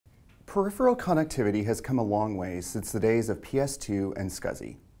Peripheral connectivity has come a long way since the days of PS2 and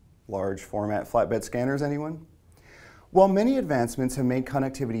SCSI. Large format flatbed scanners, anyone? While many advancements have made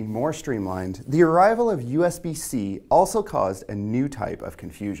connectivity more streamlined, the arrival of USB-C also caused a new type of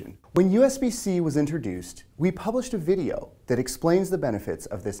confusion. When USB-C was introduced, we published a video that explains the benefits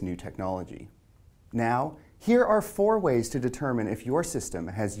of this new technology. Now, here are 4 ways to determine if your system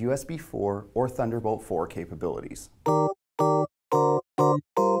has USB4 or Thunderbolt 4 capabilities.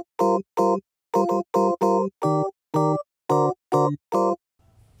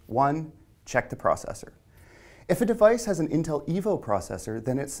 1. Check the processor. If a device has an Intel Evo processor,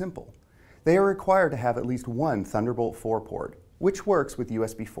 then it's simple. They are required to have at least one Thunderbolt 4 port, which works with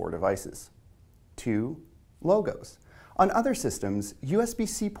USB 4 devices. 2. Logos. On other systems,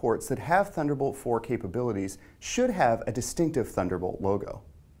 USB-C ports that have Thunderbolt 4 capabilities should have a distinctive Thunderbolt logo.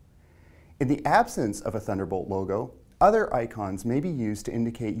 In the absence of a Thunderbolt logo, other icons may be used to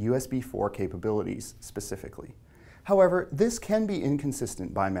indicate USB 4 capabilities specifically. However, this can be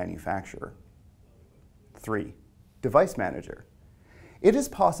inconsistent by manufacturer. 3. Device Manager. It is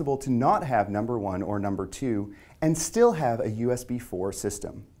possible to not have number 1 or number 2 and still have a USB 4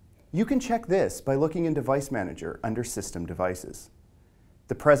 system. You can check this by looking in Device Manager under System Devices.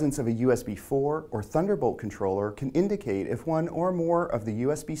 The presence of a USB 4 or Thunderbolt controller can indicate if one or more of the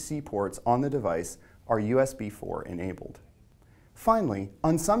USB-C ports on the device are USB 4 enabled. Finally,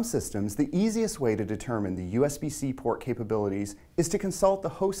 on some systems, the easiest way to determine the USB-C port capabilities is to consult the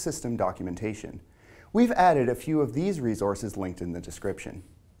host system documentation. We've added a few of these resources linked in the description.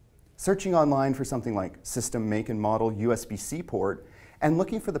 Searching online for something like System Make and Model USB-C port and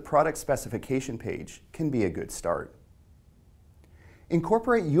looking for the product specification page can be a good start.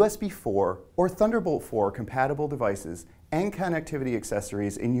 Incorporate USB 4 or Thunderbolt 4 compatible devices and connectivity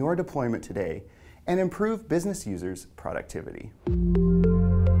accessories in your deployment today and improve business users' productivity.